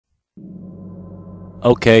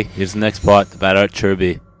Okay, here's the next part, the battle at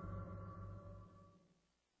Chirby.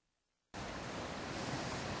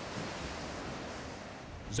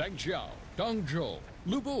 Zhang Liao, Dang Zhou,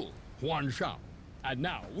 Lu Bu, Huan Shang. And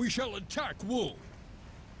now we shall attack Wu.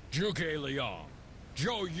 Zhuge Liang,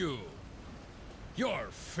 Zhou Yu. Your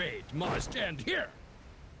fate must end here.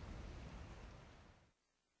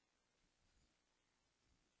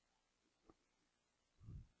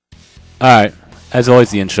 Alright, as always,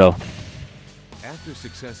 the intro. After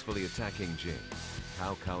successfully attacking Jing,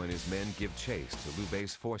 Cao Cao and his men give chase to Liu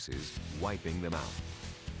Bei's forces, wiping them out.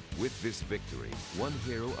 With this victory, one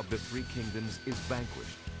hero of the Three Kingdoms is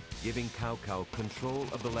vanquished, giving Cao Cao control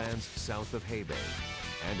of the lands south of Hebei,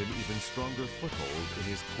 and an even stronger foothold in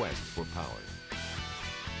his quest for power.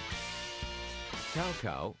 Cao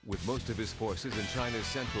Cao, with most of his forces in China's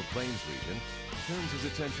Central Plains region, turns his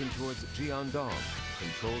attention towards Jiandong,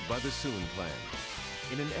 controlled by the Sun clan.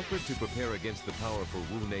 In an effort to prepare against the powerful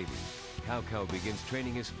Wu Navy, Cao Cao begins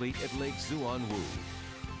training his fleet at Lake Zuanwu.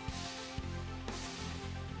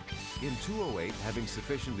 In 208, having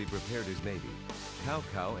sufficiently prepared his navy, Cao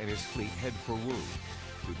Cao and his fleet head for Wu.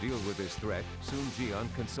 To deal with this threat, Sun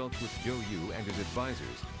Jian consults with Zhou Yu and his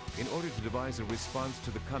advisors in order to devise a response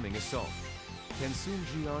to the coming assault. Can Sun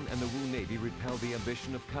Jian and the Wu Navy repel the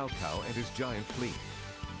ambition of Cao Cao and his giant fleet?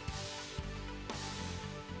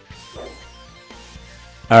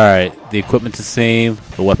 Alright, the equipment's the same,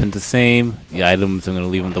 the weapon's the same, the items, I'm going to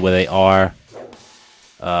leave them the way they are.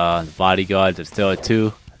 The bodyguards are still at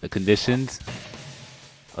 2. The conditions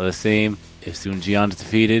are the same. If Sun Jian is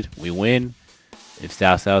defeated, we win. If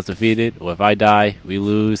Cao Cao is defeated, or if I die, we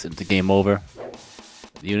lose. It's a game over.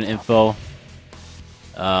 The unit info,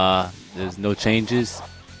 there's no changes.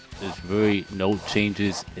 There's really no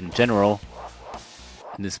changes in general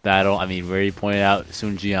in this battle. I mean, we already pointed out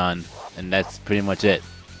Sun Jian, and that's pretty much it.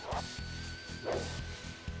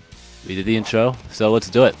 We did the intro, so let's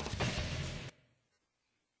do it.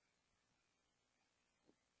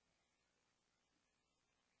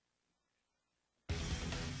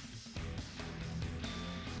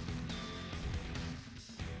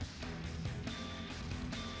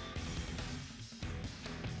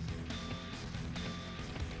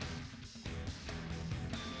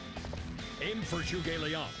 Aim for Zhuge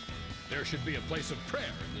Liang. There should be a place of prayer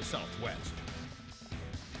in the southwest.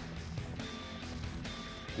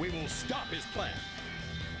 We will stop his plan.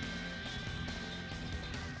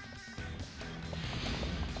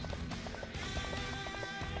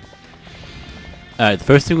 Alright, the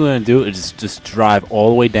first thing we're going to do is just drive all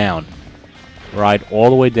the way down. Ride all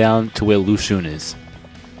the way down to where Lu Xun is.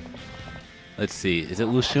 Let's see, is it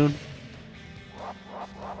Lu Xun?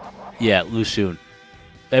 Yeah, Lu Xun.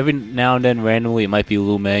 Every now and then, randomly, it might be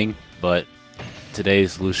Lu Meng, but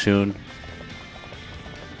today's Lu Xun.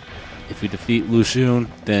 If we defeat Lu Xun,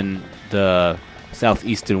 then the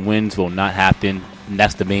southeastern winds will not happen, and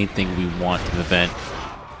that's the main thing we want to prevent,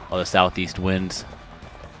 all the southeast winds.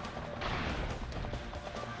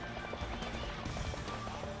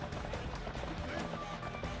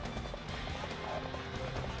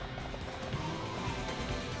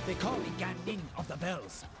 They call me Gan Ning of the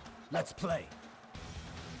Bells. Let's play.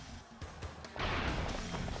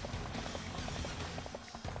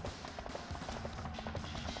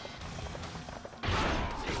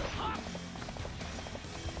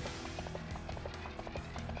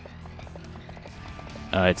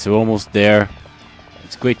 Alright, so we're almost there.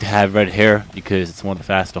 It's great to have red hair because it's one of the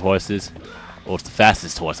faster horses. Or it's the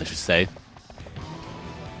fastest horse, I should say.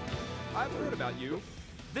 I've heard about you.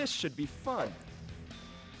 This should be fun.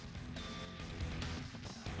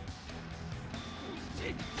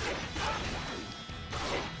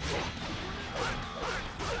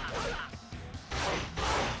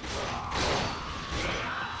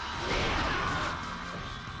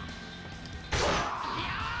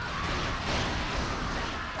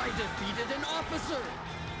 Defeated an officer.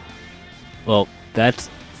 Well,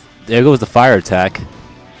 there goes the fire attack.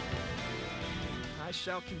 I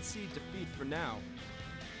shall concede defeat for now.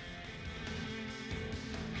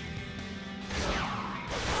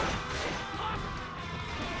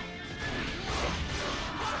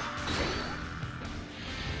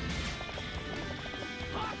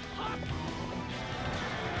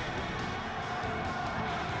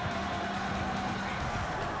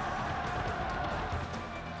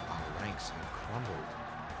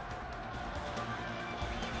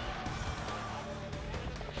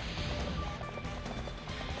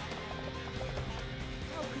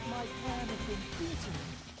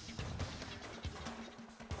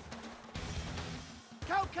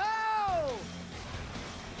 Cao Cao!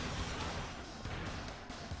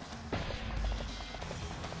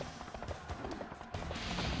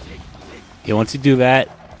 Yeah, once you do that,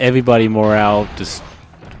 everybody morale just,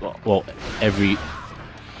 well, every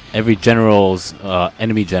general's,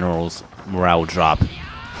 enemy general's morale will drop. And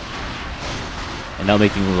that'll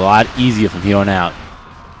make things a lot easier from here on out.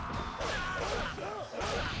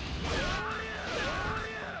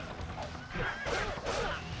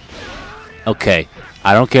 Okay,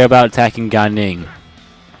 I don't care about attacking Gan Ning.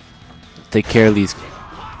 Take care of these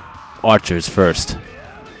archers first.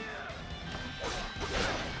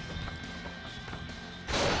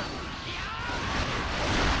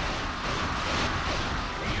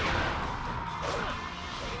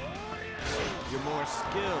 You're more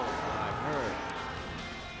skilled, I've heard.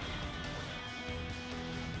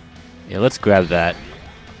 Yeah, let's grab that.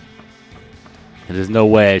 And there's no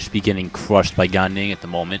way I should be getting crushed by Gan Ning at the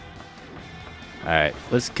moment. Alright,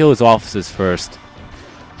 let's kill his officers first.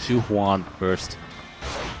 Xu Huan first.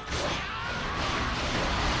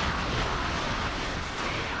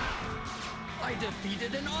 I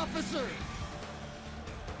defeated an officer.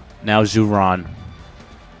 Now Zhu Ran.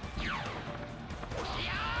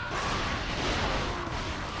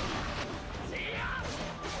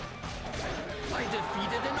 I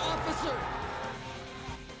defeated an officer.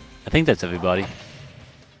 I think that's everybody.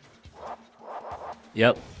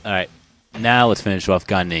 Yep, alright. Now let's finish off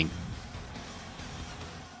Gan Ning.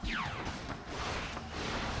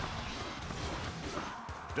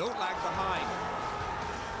 Don't lag behind.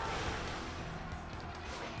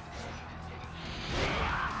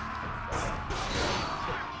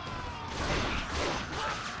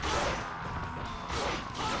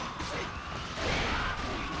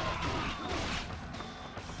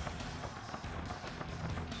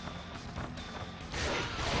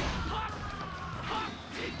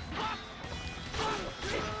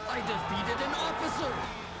 I defeated an officer.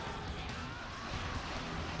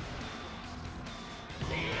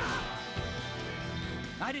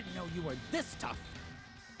 I didn't know you were this tough.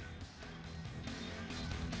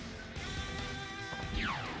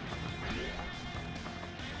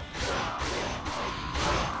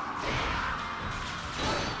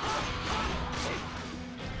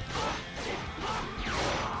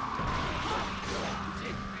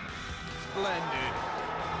 Splendid.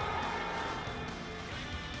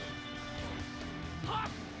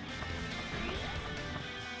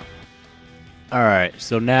 Alright,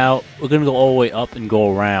 so now we're gonna go all the way up and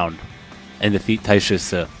go around and defeat Taisha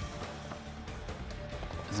Si.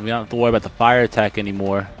 So we don't have to worry about the fire attack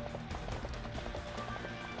anymore.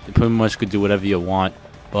 You pretty much could do whatever you want.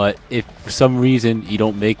 But if for some reason you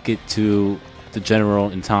don't make it to the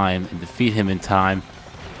general in time and defeat him in time,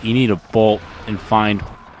 you need to bolt and find,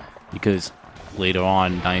 because later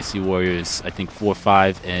on Dynasty Warriors, I think 4 or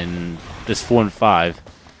 5 and just 4 and 5,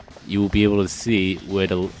 you will be able to see where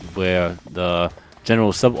the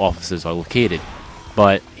general sub-officers are located.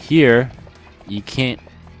 But here, you can't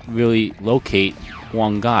really locate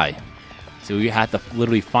one guy. So you have to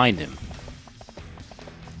literally find him.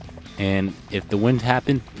 And if the wind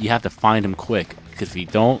happens, you have to find him quick. Because if you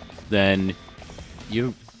don't, then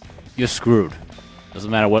you're screwed.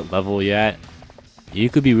 Doesn't matter what level you're at, you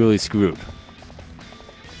could be really screwed.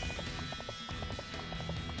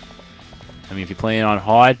 I mean, if you're playing on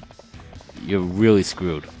hard, you're really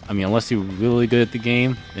screwed. I mean, unless you're really good at the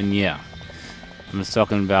game, then yeah. I'm just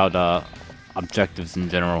talking about objectives in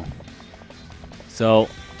general. So,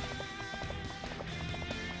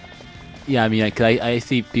 yeah, I mean, I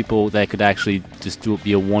see people that could actually just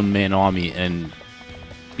be a one-man army and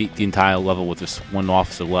beat the entire level with just one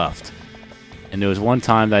officer left. And there was one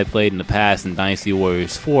time that I played in the past in Dynasty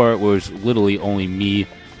Warriors 4 where it was literally only me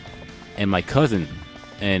and my cousin.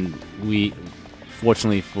 And we,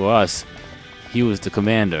 fortunately for us, he was the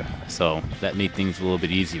commander, so that made things a little bit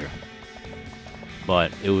easier.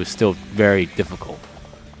 But it was still very difficult.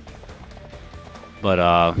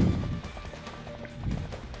 But,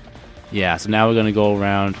 yeah, so now we're gonna go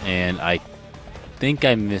around, and I think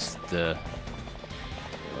I missed the...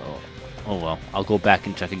 Oh well, I'll go back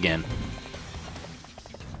and check again.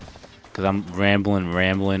 Because I'm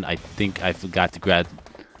rambling. I think I forgot to grab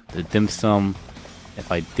the dim sum. If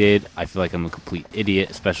I did, I feel like I'm a complete idiot,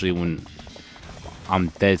 especially when I'm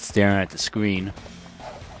dead staring at the screen.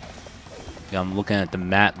 Yeah, I'm looking at the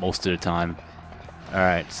map most of the time.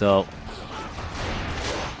 Alright, so...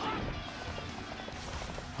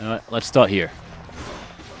 You know what? Let's start here.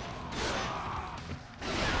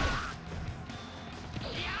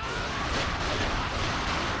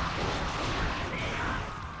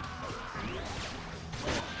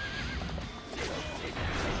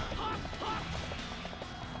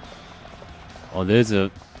 Oh, there's a...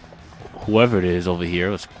 whoever it is over here.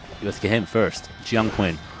 Let's get him first. Jiang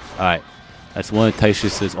Qin. Alright. That's one of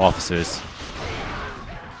Taisha's officers.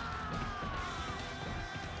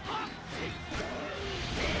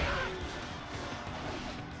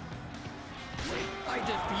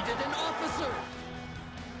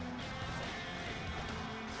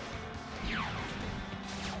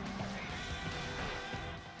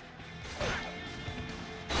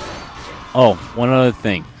 Oh, one other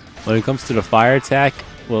thing. When it comes to the fire attack,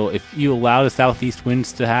 well, if you allow the southeast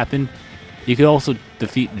winds to happen, you can also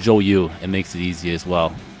defeat Zhou Yu. It makes it easy as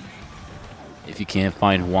well. If you can't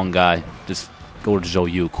find one guy, just go to Zhou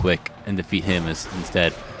Yu quick and defeat him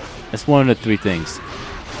instead. That's one of the 3 things.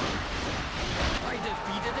 I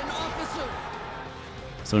defeated an officer.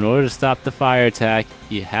 So in order to stop the fire attack,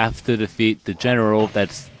 you have to defeat the general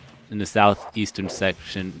that's in the southeastern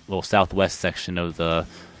section, well, southwest section of the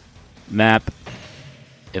map.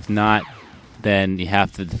 If not, then you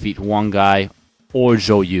have to defeat one guy or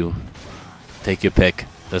Zhou Yu. Take your pick.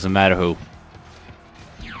 Doesn't matter who.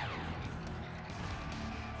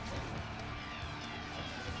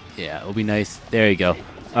 Yeah, it'll be nice. There you go.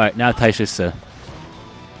 Alright, now Taisha.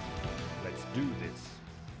 Let's do this.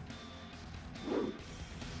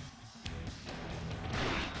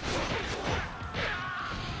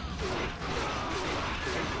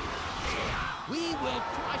 We will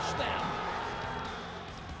crush them.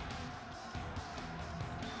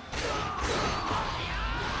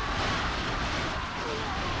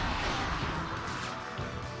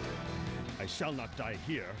 I shall not die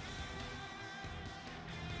here.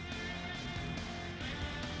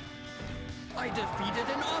 I defeated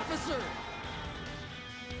an officer.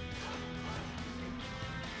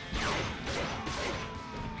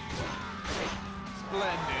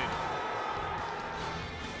 Splendid.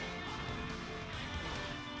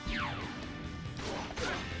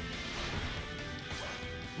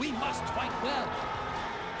 We must fight well.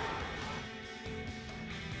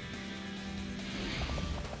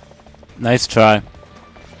 Nice try.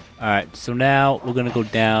 Alright, so now we're gonna go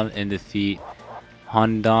down and defeat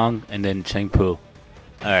Han Dong and then Cheng Pu.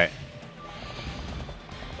 Alright.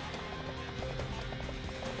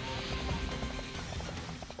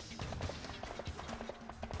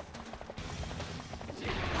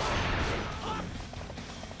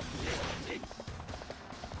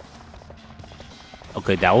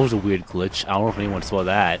 Okay, that was a weird glitch. I don't know if anyone saw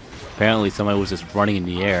that. Apparently somebody was just running in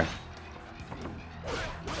the air.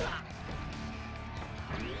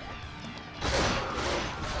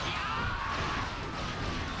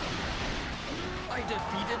 I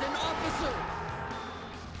defeated an officer.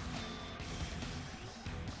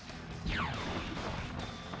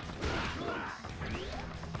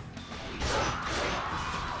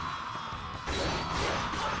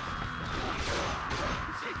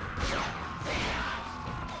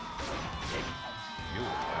 You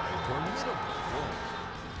are a formidable foe.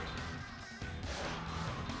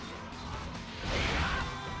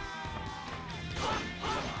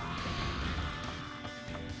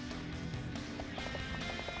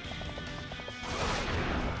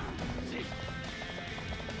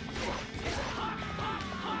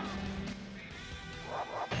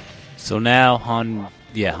 So now Han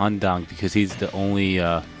Dong, because he's the only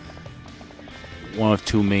one of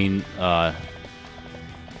 2 main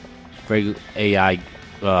regular AI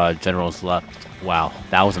generals left. Wow,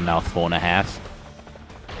 that was a mouthful and a half.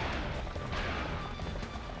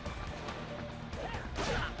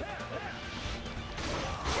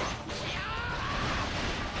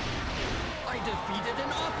 I defeated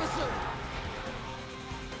an officer.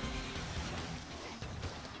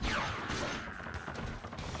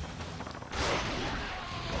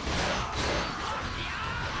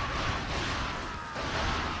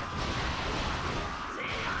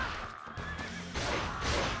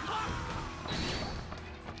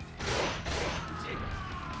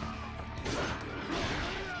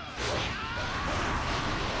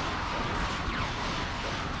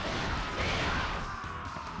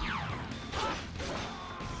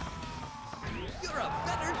 You're a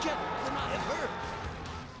better jet than I have heard.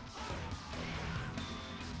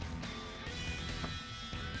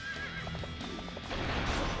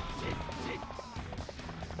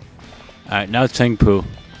 Alright, now Cheng Pu.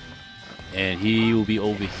 And he will be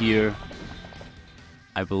over here.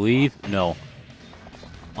 I believe? No.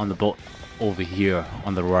 On the boat over here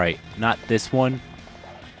on the right. Not this one,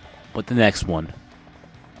 but the next one.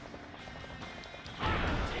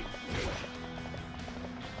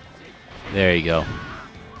 There you go.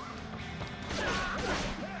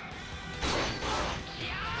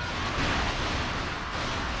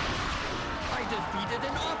 I defeated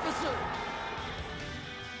an officer.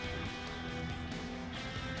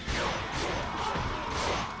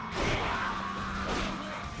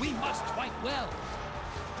 We must fight well.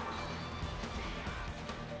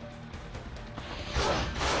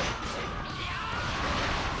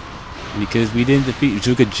 Because we didn't defeat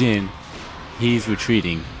Zhuge Jin, he's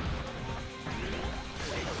retreating.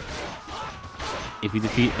 If you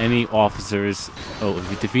defeat any officers,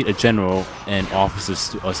 if you defeat a general and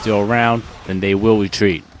officers are still around, then they will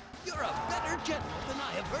retreat. You're a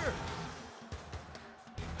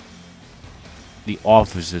the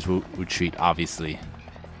officers will retreat, obviously.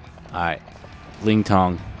 Alright. Ling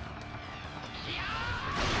Tong.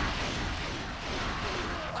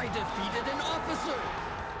 I defeated an officer.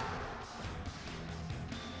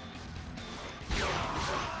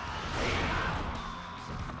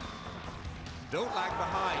 Don't lag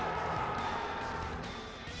behind.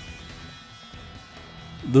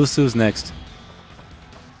 Lusu's next.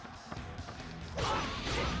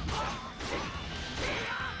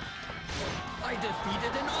 I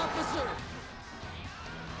defeated an officer.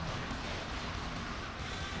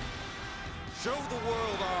 Show the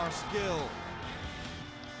world our skill.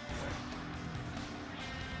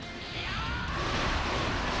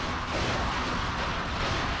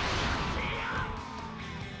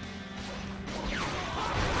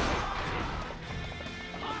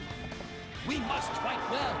 We must fight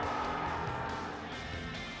well.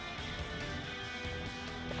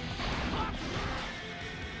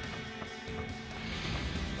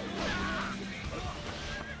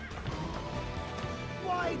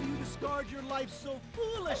 Why do you discard your life so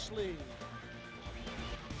foolishly?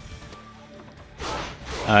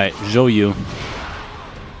 Alright, Zhou Yu.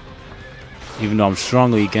 Even though I'm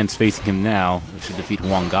strongly against facing him now, we should defeat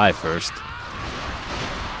Huang Gai first.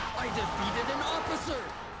 I defeated an officer.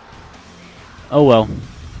 Oh well.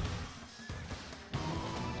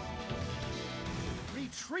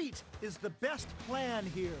 Retreat is the best plan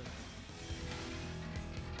here.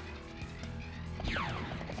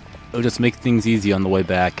 It'll just make things easy on the way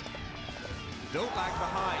back. Don't lag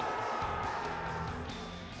behind.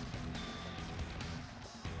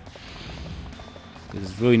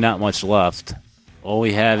 There's really not much left. All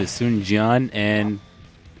we have is Sun Jian and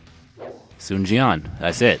Sun Jian.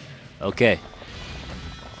 That's it. Okay.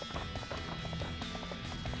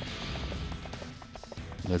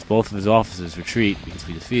 Because both of his officers retreat because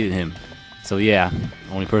we defeated him. So yeah,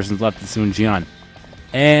 only person left is Sun Jian.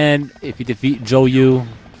 And if you defeat Zhou Yu,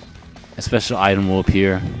 a special item will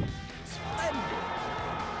appear.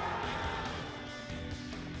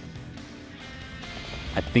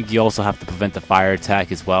 I think you also have to prevent the fire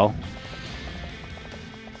attack as well.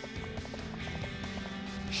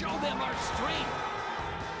 Show them our strength.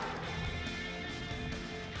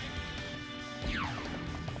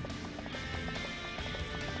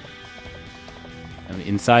 I mean,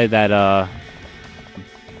 inside that,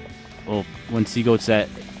 well, once you go to that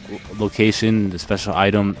location, the special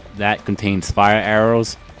item, that contains fire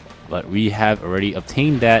arrows. But we have already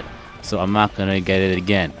obtained that, so I'm not going to get it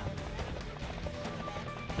again.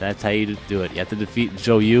 That's how you do it. You have to defeat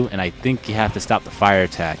Zhou Yu, and I think you have to stop the fire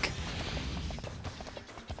attack.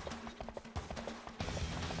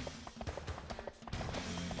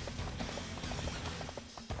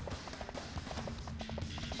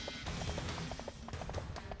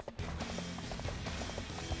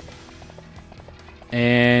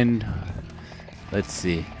 And let's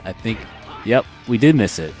see. I think, yep, we did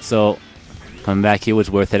miss it. So coming back here was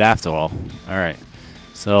worth it after all. Alright.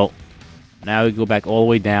 So now we go back all the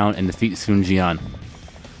way down and defeat Sun Jian.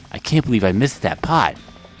 I can't believe I missed that pot.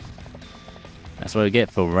 That's what I get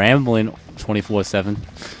for rambling 24/7.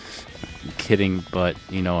 I'm kidding, but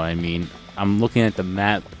you know what I mean. I'm looking at the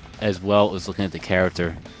map as well as looking at the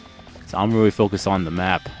character. So I'm really focused on the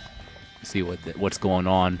map. See what's going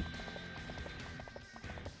on.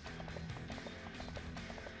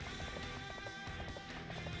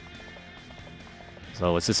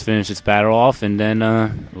 So let's just finish this battle off, and then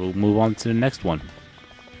we'll move on to the next one.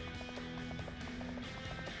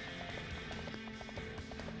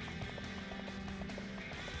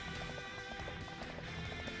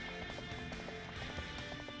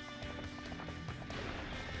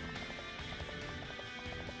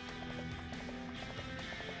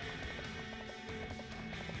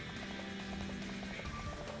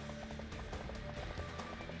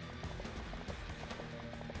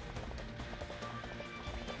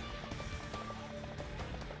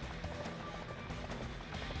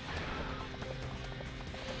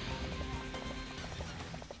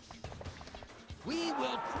 We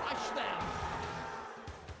will crush them.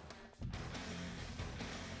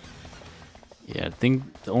 Yeah,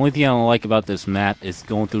 the only thing I don't like about this map is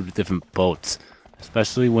going through the different boats.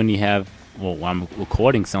 Especially when you have, well, when I'm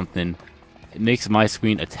recording something, it makes my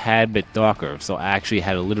screen a tad bit darker. So I actually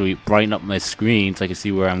had to literally brighten up my screen so I can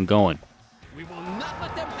see where I'm going. We will not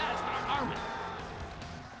let them pass our army.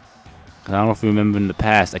 'Cause I don't know if you remember in the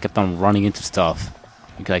past, I kept on running into stuff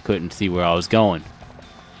because I couldn't see where I was going.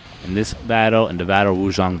 In this battle, and the Battle of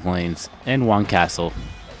Wuzhong Plains, and Wan Castle,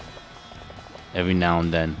 every now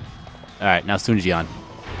and then. Alright, now Sun Jian.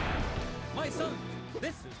 My son,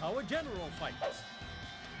 this is how a general fights.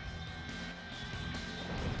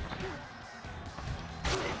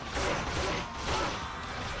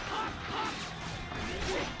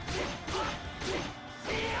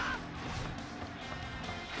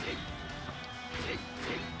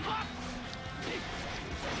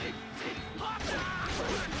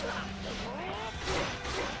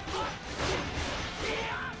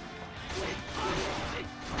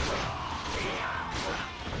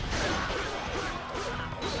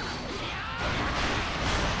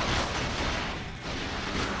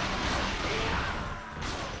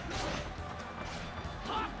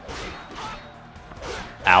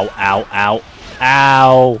 Ow, ow, ow,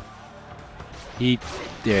 ow!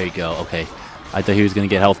 There you go, okay. I thought he was gonna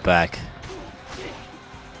get health back.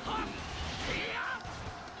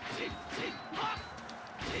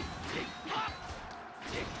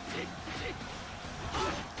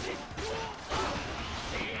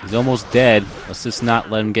 He's almost dead. Let's just not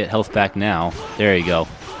let him get health back now. There you go.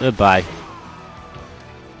 Goodbye.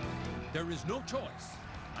 There is no choice.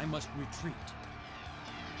 I must retreat.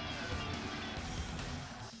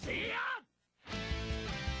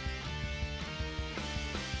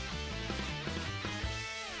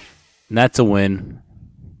 And that's a win.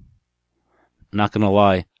 Not gonna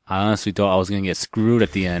lie. I honestly thought I was gonna get screwed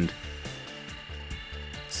at the end.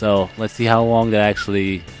 So, let's see how long that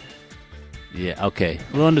actually... Yeah, okay.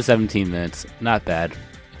 We're under 17 minutes. Not bad.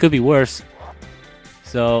 It could be worse.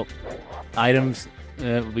 So, items.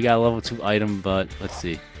 We got a level 2 item, but let's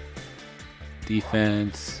see.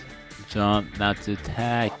 Defense. Jump. Not to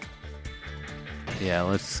attack. Yeah,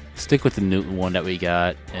 let's stick with the new one that we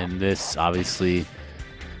got. And this, obviously,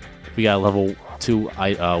 if we got a level 2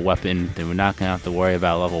 weapon, then we're not going to have to worry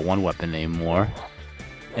about a level 1 weapon anymore.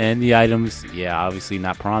 And the items, yeah, obviously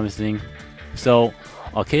not promising. So,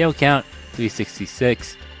 our KO count,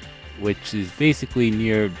 366, which is basically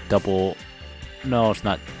near double. No, it's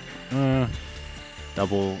not.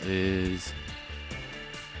 Double is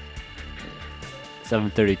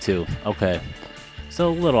 732. Okay, so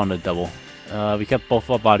a little under double. We kept both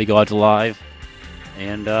our bodyguards alive,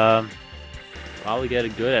 and probably get a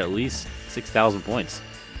good at least 6,000 points,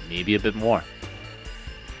 maybe a bit more.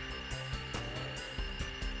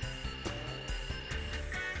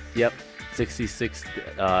 Yep,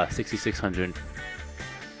 6,600.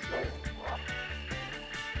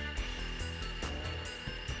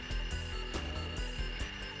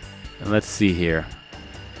 And let's see here.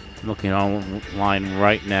 I'm looking online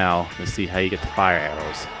right now to see how you get the fire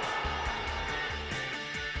arrows.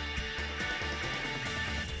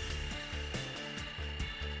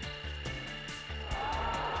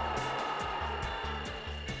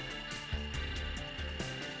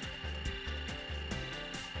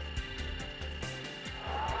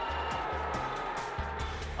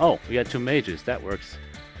 Oh, we got 2 mages. That works.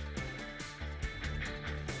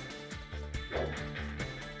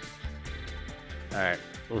 Alright,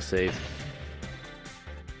 we'll save.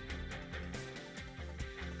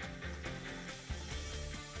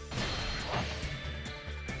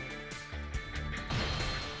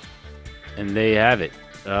 And there you have it.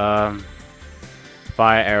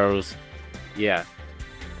 Fire arrows. Yeah.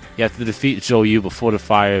 You have to defeat Zhou Yu before the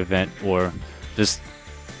fire event, or just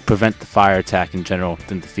prevent the fire attack in general,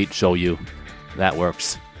 then defeat Zhou Yu. That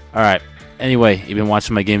works. Alright. Anyway, you've been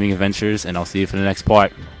watching my gaming adventures, and I'll see you for the next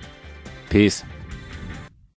part. Peace.